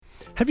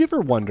Have you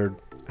ever wondered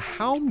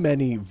how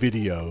many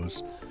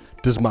videos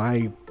does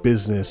my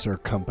business or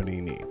company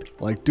need?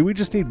 Like, do we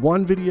just need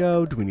one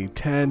video? Do we need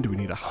 10? Do we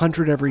need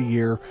 100 every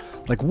year?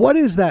 Like, what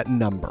is that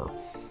number?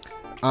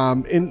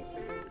 And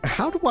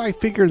how do I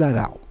figure that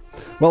out?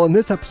 Well, in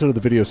this episode of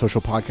the Video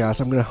Social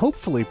Podcast, I'm going to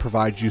hopefully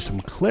provide you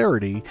some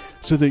clarity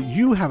so that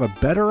you have a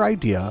better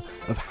idea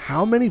of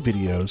how many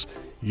videos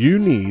you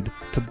need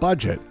to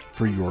budget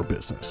for your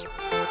business.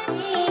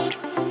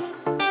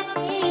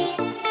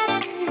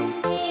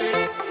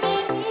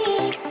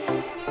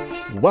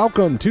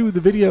 Welcome to the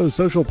Video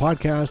Social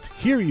Podcast.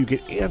 Here you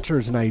get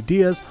answers and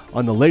ideas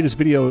on the latest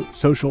video,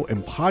 social,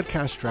 and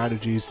podcast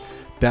strategies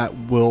that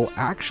will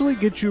actually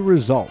get you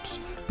results.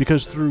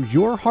 Because through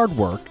your hard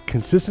work,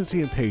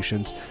 consistency, and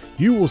patience,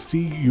 you will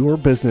see your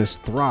business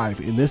thrive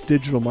in this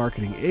digital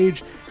marketing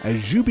age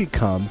as you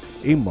become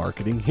a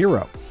marketing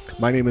hero.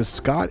 My name is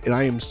Scott, and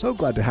I am so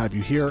glad to have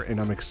you here,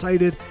 and I'm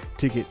excited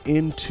to get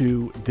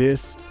into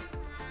this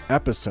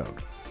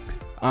episode.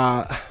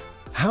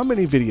 How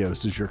many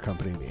videos does your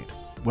company need?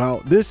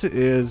 Well, this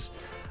is,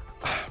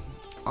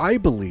 I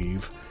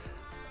believe,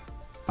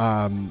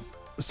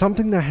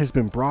 something that has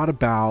been brought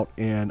about,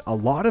 and a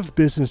lot of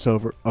business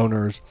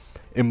owners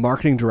and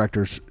marketing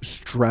directors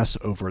stress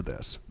over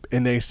this.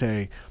 And they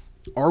say,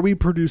 are we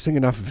producing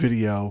enough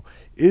video?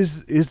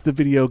 Is the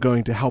video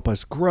going to help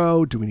us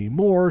grow? Do we need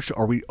more?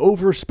 Are we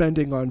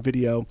overspending on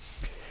video?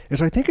 And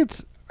so I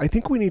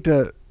think we need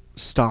to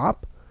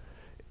stop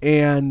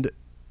and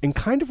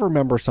kind of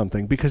remember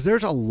something, because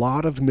there's a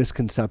lot of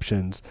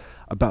misconceptions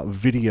about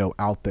video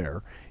out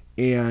there.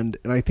 And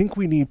I think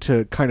we need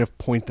to kind of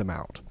point them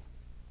out.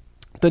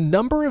 The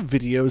number of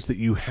videos that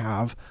you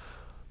have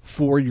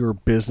for your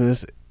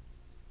business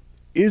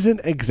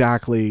isn't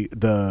exactly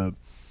the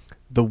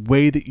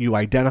way that you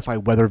identify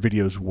whether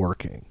video is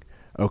working.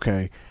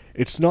 Okay,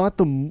 it's not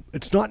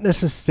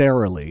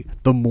necessarily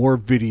the more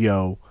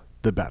video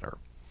the better.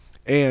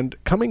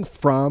 And coming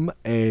from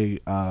a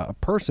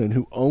person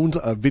who owns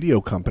a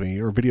video company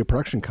or video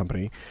production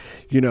company,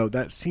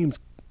 that seems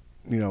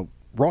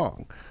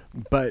wrong,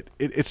 but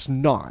it's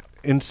not.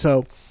 And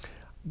so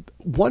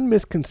one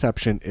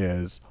misconception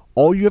is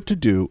all you have to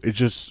do is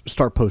just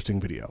start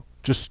posting video.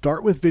 Just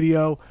start with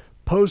video.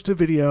 Post a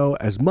video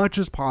as much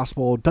as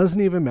possible. Doesn't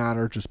even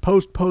matter. Just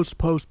post,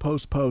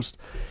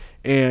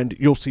 and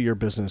you'll see your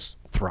business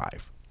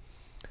thrive.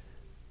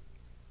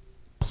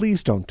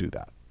 Please don't do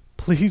that.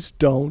 Please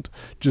don't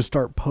just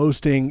start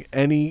posting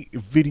any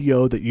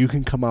video that you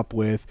can come up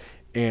with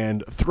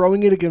and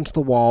throwing it against the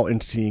wall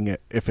and seeing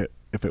it if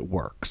it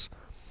works.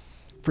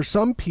 For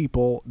some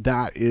people,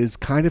 that is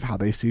kind of how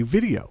they see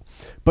video.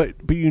 But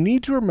you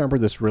need to remember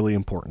this really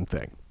important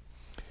thing.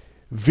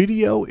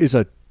 Video is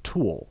a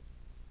tool.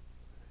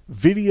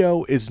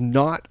 Video is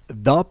not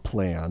the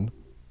plan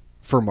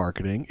for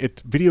marketing.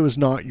 Video is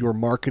not your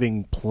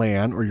marketing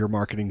plan or your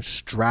marketing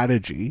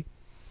strategy.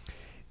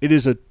 It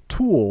is a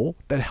tool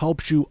that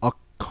helps you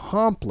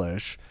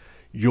accomplish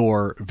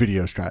your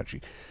video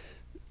strategy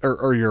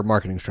or your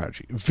marketing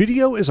strategy.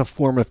 Video is a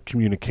form of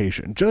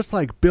communication, just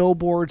like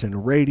billboards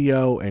and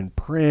radio and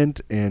print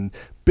and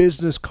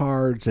business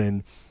cards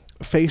and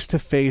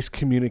face-to-face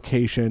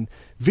communication.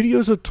 Video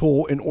is a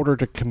tool in order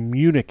to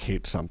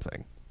communicate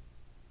something.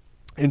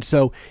 And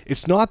so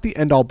it's not the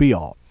end all be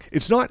all.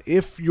 It's not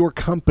if your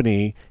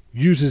company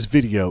uses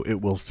video,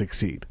 it will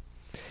succeed.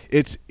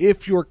 It's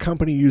if your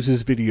company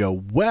uses video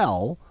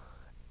well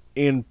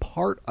in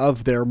part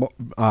of their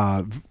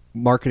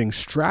marketing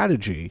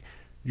strategy,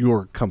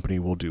 your company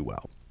will do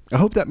well. I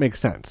hope that makes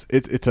sense.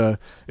 It's a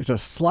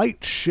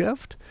slight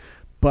shift,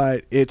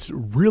 but it's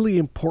really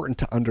important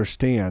to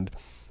understand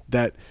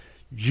that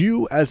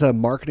you as a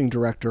marketing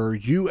director,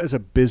 you as a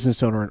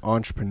business owner and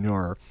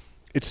entrepreneur,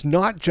 it's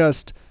not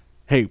just,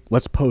 hey,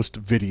 let's post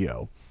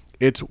video.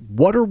 It's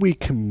what are we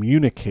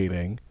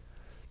communicating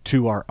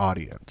to our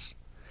audience?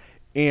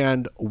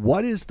 And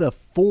what is the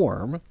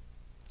form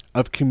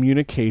of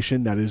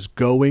communication that is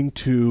going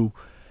to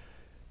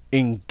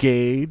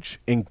engage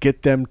and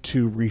get them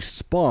to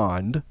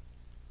respond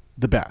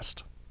the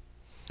best?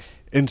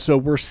 And so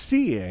we're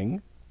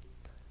seeing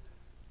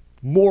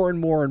more and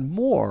more and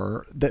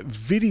more that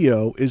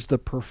video is the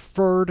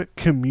preferred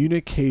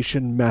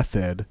communication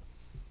method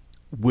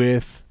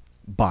with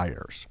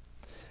buyers.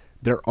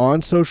 They're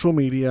on social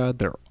media,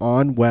 they're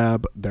on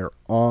web, they're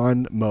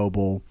on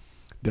mobile,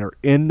 they're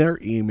in their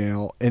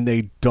email, and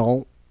they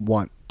don't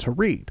want to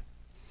read.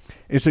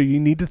 And so you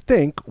need to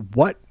think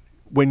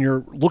when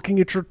you're looking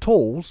at your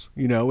tools,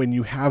 and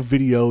you have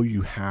video,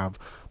 you have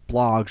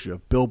blogs, you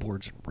have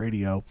billboards and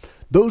radio,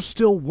 those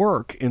still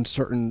work in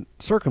certain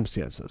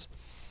circumstances.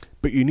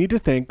 But you need to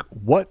think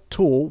what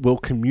tool will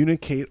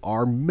communicate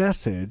our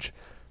message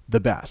the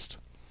best.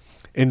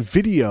 And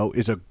video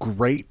is a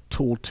great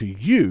tool to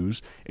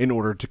use in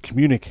order to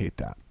communicate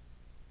that.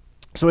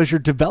 So as you're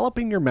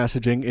developing your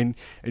messaging and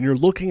you're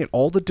looking at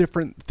all the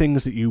different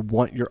things that you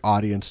want your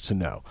audience to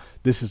know,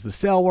 this is the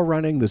sale we're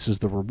running, this is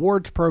the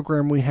rewards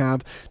program we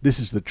have, this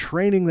is the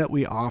training that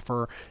we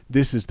offer,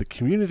 this is the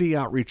community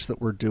outreach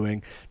that we're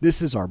doing,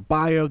 this is our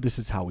bio, this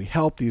is how we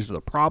help, these are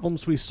the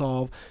problems we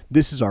solve,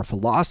 this is our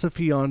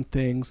philosophy on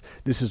things,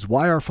 this is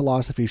why our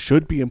philosophy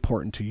should be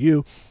important to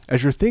you.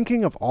 As you're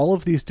thinking of all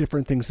of these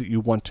different things that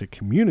you want to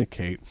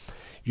communicate,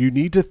 you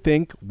need to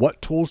think,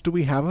 what tools do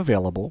we have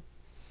available?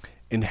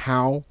 And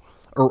how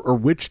or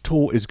which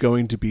tool is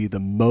going to be the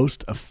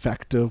most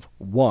effective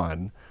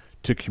one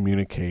to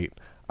communicate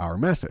our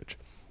message.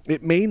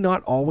 It may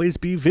not always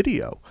be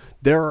video.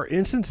 There are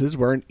instances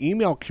where an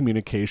email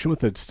communication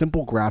with a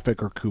simple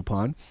graphic or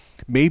coupon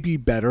may be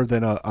better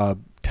than a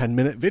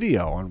 10-minute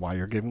video on why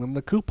you're giving them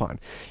the coupon.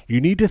 You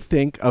need to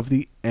think of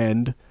the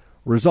end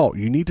result.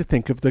 You need to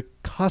think of the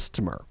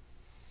customer.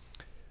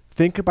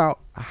 Think about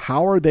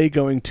how are they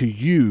going to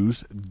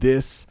use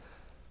this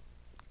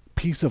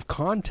piece of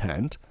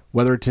content,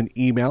 whether it's an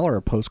email or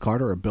a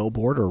postcard or a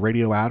billboard or a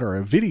radio ad or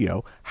a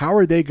video. How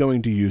are they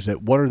going to use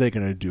it? What are they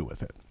going to do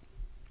with it?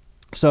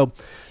 So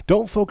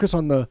don't focus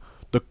on the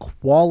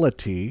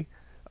quality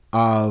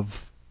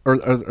of or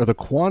the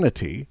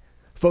quantity.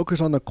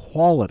 Focus on the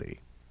quality.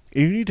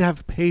 And you need to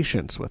have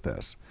patience with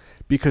this,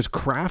 because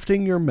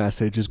crafting your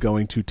message is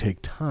going to take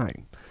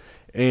time.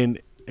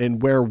 And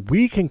where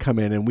we can come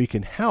in and we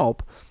can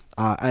help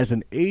as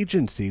an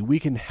agency, we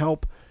can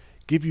help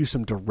give you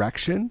some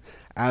direction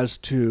as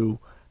to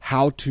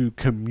how to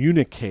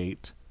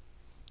communicate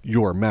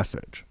your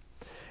message.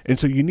 And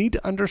so you need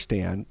to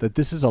understand that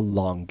this is a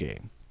long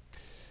game.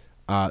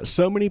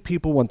 So many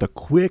people want the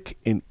quick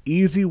and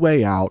easy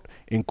way out,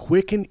 and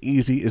quick and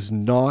easy is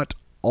not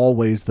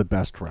always the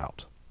best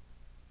route.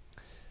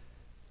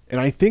 And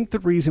I think the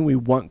reason we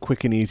want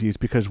quick and easy is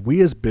because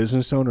we as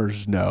business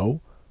owners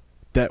know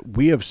that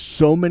we have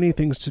so many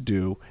things to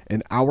do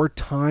and our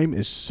time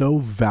is so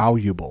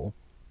valuable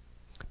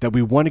that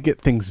we want to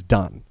get things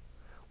done.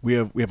 We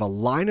have a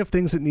line of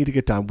things that need to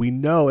get done. We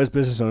know as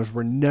business owners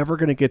we're never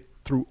going to get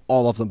through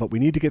all of them, but we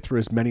need to get through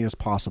as many as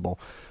possible.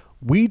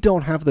 We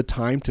don't have the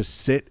time to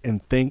sit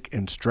and think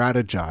and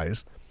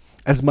strategize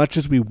as much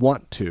as we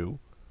want to.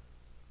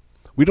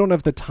 We don't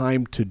have the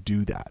time to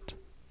do that.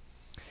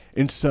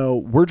 And so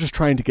we're just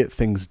trying to get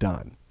things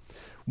done.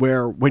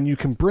 Where when you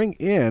can bring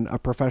in a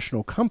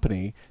professional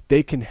company,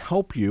 they can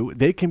help you.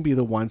 They can be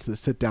the ones that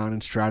sit down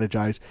and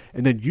strategize,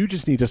 and then you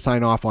just need to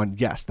sign off on,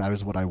 yes, that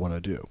is what I want to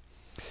do.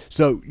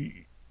 So,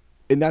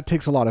 and that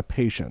takes a lot of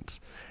patience,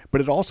 but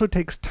it also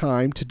takes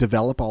time to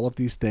develop all of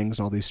these things,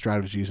 all these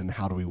strategies, and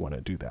how do we want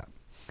to do that?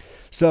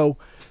 So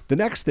the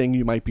next thing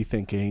you might be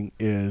thinking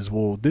is,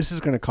 well, this is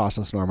going to cost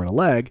us an arm and a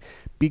leg,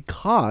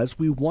 because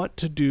we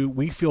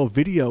feel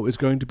video is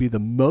going to be the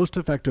most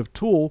effective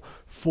tool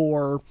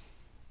for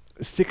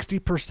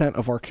 60%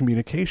 of our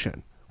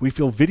communication. We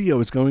feel video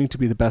is going to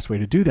be the best way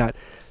to do that.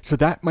 So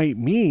that might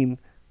mean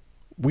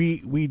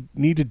we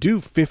need to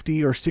do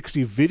 50 or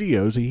 60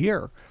 videos a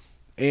year.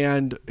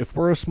 And if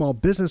we're a small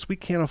business, we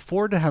can't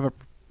afford to have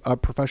a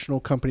professional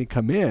company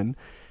come in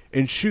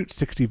and shoot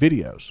 60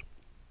 videos.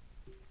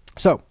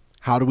 So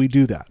how do we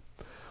do that?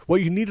 Well,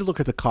 you need to look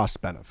at the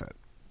cost benefit.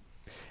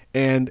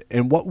 And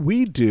what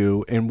we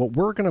do and what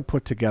we're going to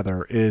put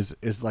together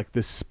is like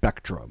this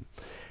spectrum.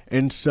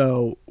 And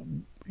so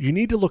you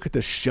need to look at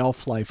the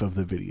shelf life of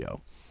the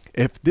video.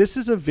 If this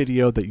is a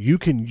video that you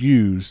can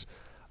use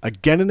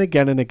again and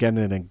again and again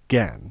and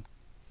again,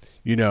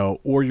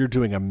 or you're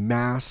doing a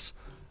mass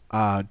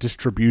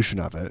distribution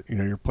of it,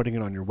 you're putting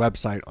it on your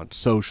website, on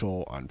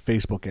social, on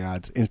Facebook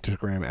ads,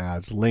 Instagram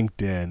ads,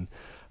 LinkedIn,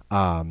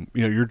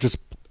 you're just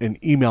in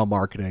email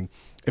marketing.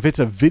 If it's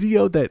a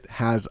video that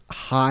has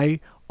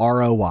high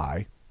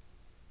ROI,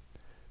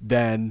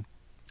 then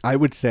I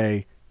would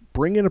say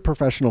bring in a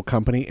professional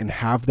company and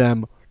have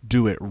them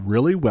do it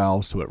really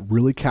well so it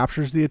really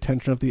captures the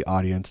attention of the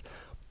audience.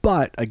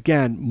 But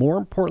again, more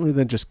importantly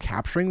than just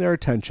capturing their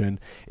attention,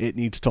 it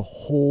needs to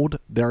hold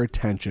their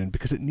attention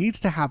because it needs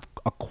to have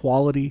a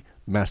quality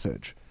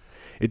message.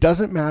 It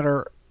doesn't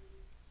matter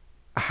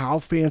how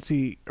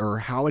fancy or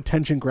how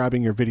attention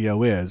grabbing your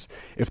video is.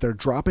 If they're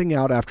dropping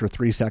out after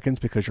 3 seconds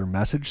because your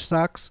message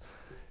sucks,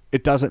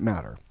 it doesn't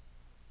matter.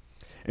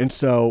 And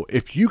so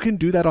if you can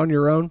do that on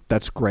your own,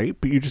 that's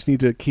great, but you just need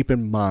to keep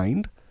in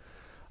mind,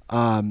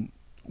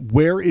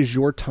 where is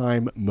your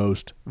time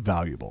most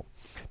valuable?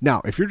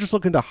 Now, if you're just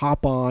looking to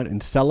hop on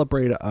and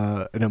celebrate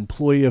an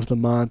employee of the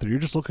month, or you're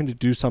just looking to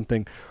do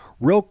something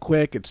real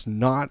quick, it's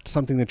not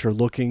something that you're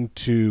looking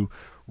to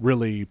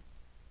really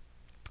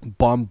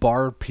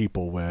bombard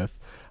people with,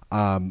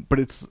 but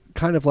it's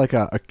kind of like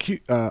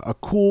a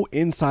cool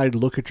inside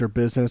look at your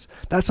business.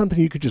 That's something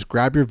you could just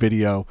grab your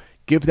video,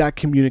 give that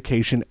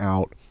communication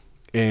out,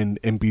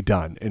 and be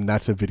done. And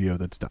that's a video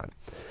that's done.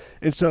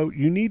 And so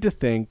you need to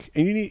think,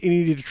 and you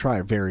need to try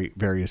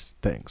various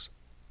things.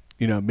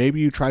 Maybe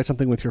you try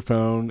something with your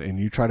phone and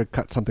you try to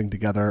cut something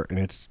together and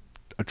it's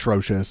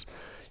atrocious,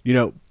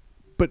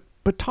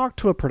 but talk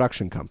to a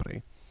production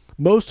company.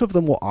 Most of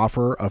them will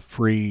offer a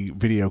free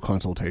video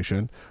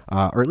consultation,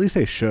 or at least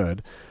they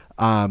should,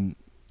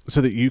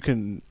 so that you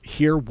can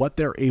hear what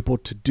they're able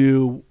to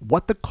do,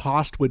 what the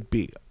cost would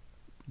be.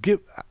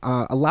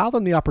 Allow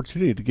them the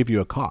opportunity to give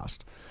you a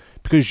cost,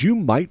 because you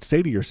might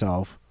say to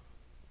yourself,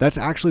 that's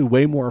actually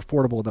way more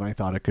affordable than I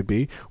thought it could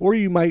be. Or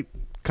you might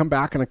come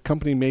back and a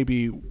company may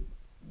be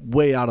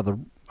way out of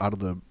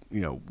the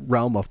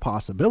realm of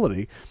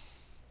possibility,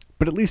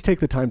 but at least take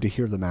the time to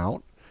hear them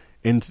out.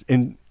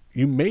 And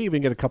you may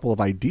even get a couple of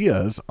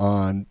ideas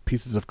on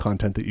pieces of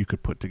content that you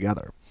could put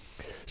together.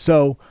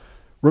 So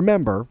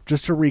remember,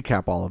 just to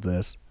recap all of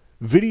this,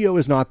 video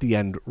is not the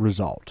end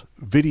result.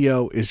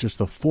 Video is just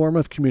the form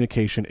of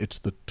communication. It's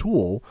the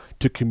tool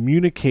to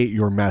communicate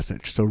your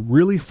message. So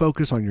really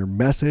focus on your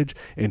message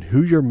and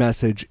who your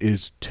message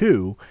is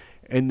to.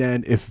 And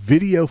then if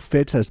video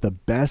fits as the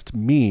best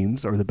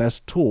means or the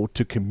best tool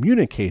to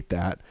communicate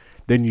that,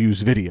 then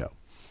use video.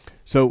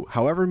 So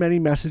however many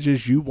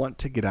messages you want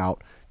to get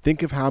out,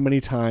 think of how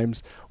many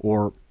times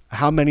or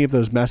how many of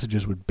those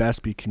messages would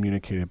best be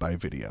communicated by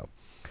video.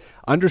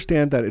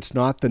 Understand that it's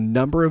not the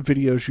number of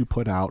videos you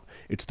put out,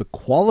 it's the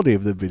quality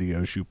of the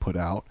videos you put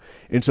out.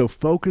 And so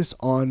focus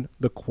on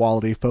the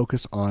quality,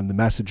 focus on the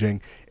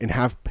messaging, and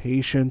have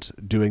patience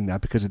doing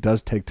that, because it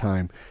does take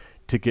time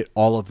to get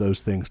all of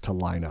those things to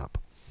line up.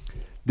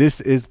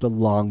 This is the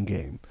long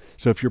game.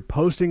 So if you're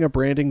posting a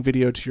branding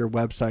video to your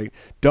website,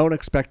 don't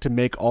expect to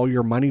make all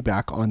your money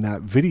back on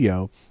that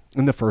video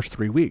in the first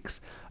 3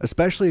 weeks,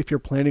 especially if you're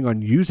planning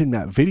on using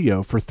that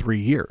video for 3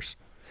 years.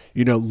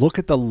 Look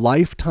at the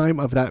lifetime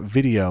of that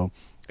video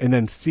and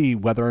then see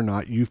whether or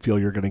not you feel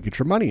you're going to get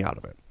your money out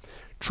of it.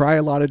 Try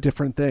a lot of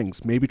different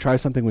things. Maybe try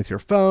something with your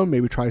phone,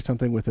 maybe try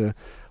something with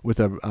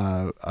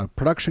a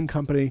production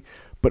company,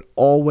 but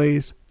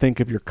always think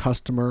of your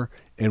customer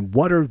and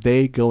what are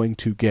they going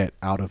to get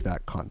out of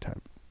that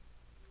content.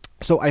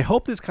 So I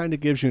hope this kind of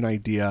gives you an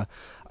idea,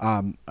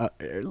 or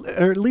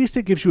at least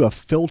it gives you a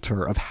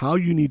filter of how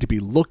you need to be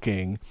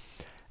looking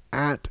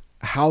at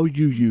how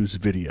you use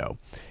video.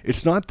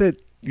 It's not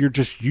that you're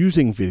just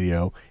using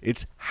video,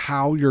 it's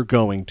how you're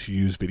going to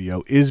use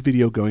video. Is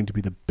video going to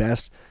be the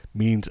best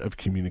means of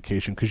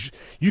communication? Because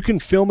you can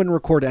film and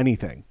record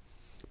anything,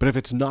 but if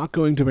it's not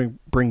going to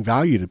bring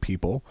value to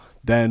people,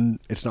 then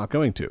it's not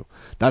going to.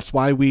 That's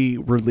why we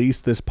release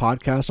this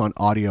podcast on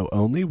audio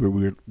only,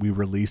 where we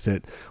release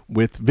it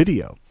with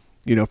video.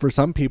 For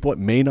some people, it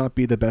may not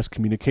be the best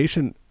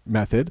communication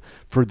method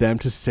for them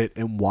to sit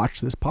and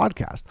watch this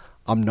podcast.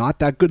 I'm not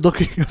that good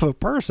looking of a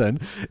person,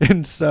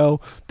 and so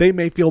they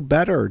may feel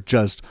better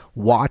just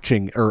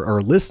watching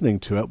or listening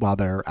to it while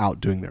they're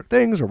out doing their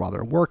things, or while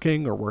they're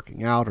working or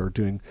working out or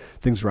doing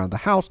things around the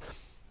house.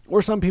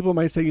 Or some people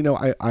might say,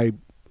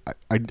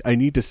 I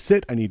need to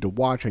sit, I need to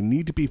watch, I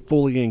need to be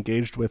fully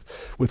engaged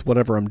with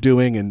whatever I'm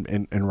doing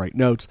and write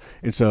notes.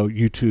 And so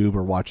YouTube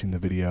or watching the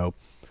video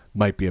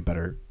might be a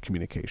better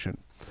communication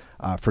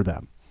for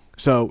them.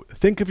 So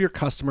think of your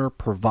customer,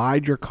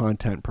 provide your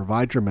content,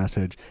 provide your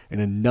message in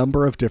a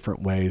number of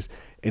different ways.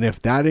 And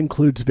if that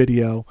includes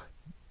video,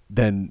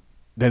 then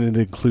it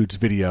includes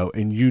video,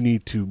 and you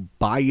need to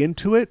buy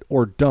into it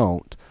or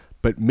don't,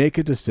 but make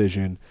a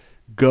decision,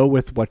 go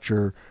with what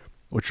your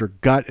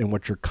gut and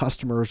what your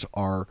customers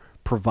are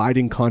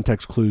providing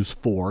context clues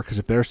for. Because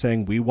if they're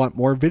saying we want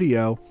more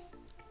video,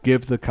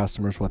 give the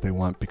customers what they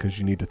want, because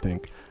you need to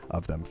think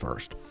of them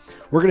first.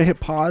 We're going to hit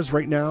pause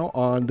right now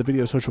on the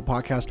Video Social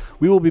Podcast.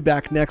 We will be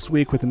back next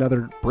week with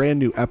another brand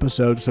new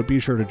episode, so be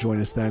sure to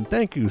join us then.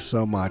 Thank you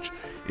so much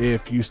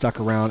if you stuck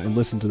around and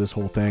listened to this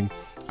whole thing.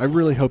 I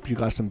really hope you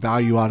got some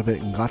value out of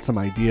it and got some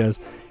ideas,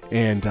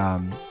 and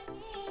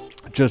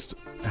just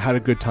had a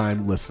good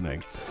time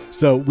listening.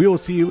 So we will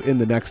see you in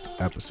the next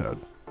episode.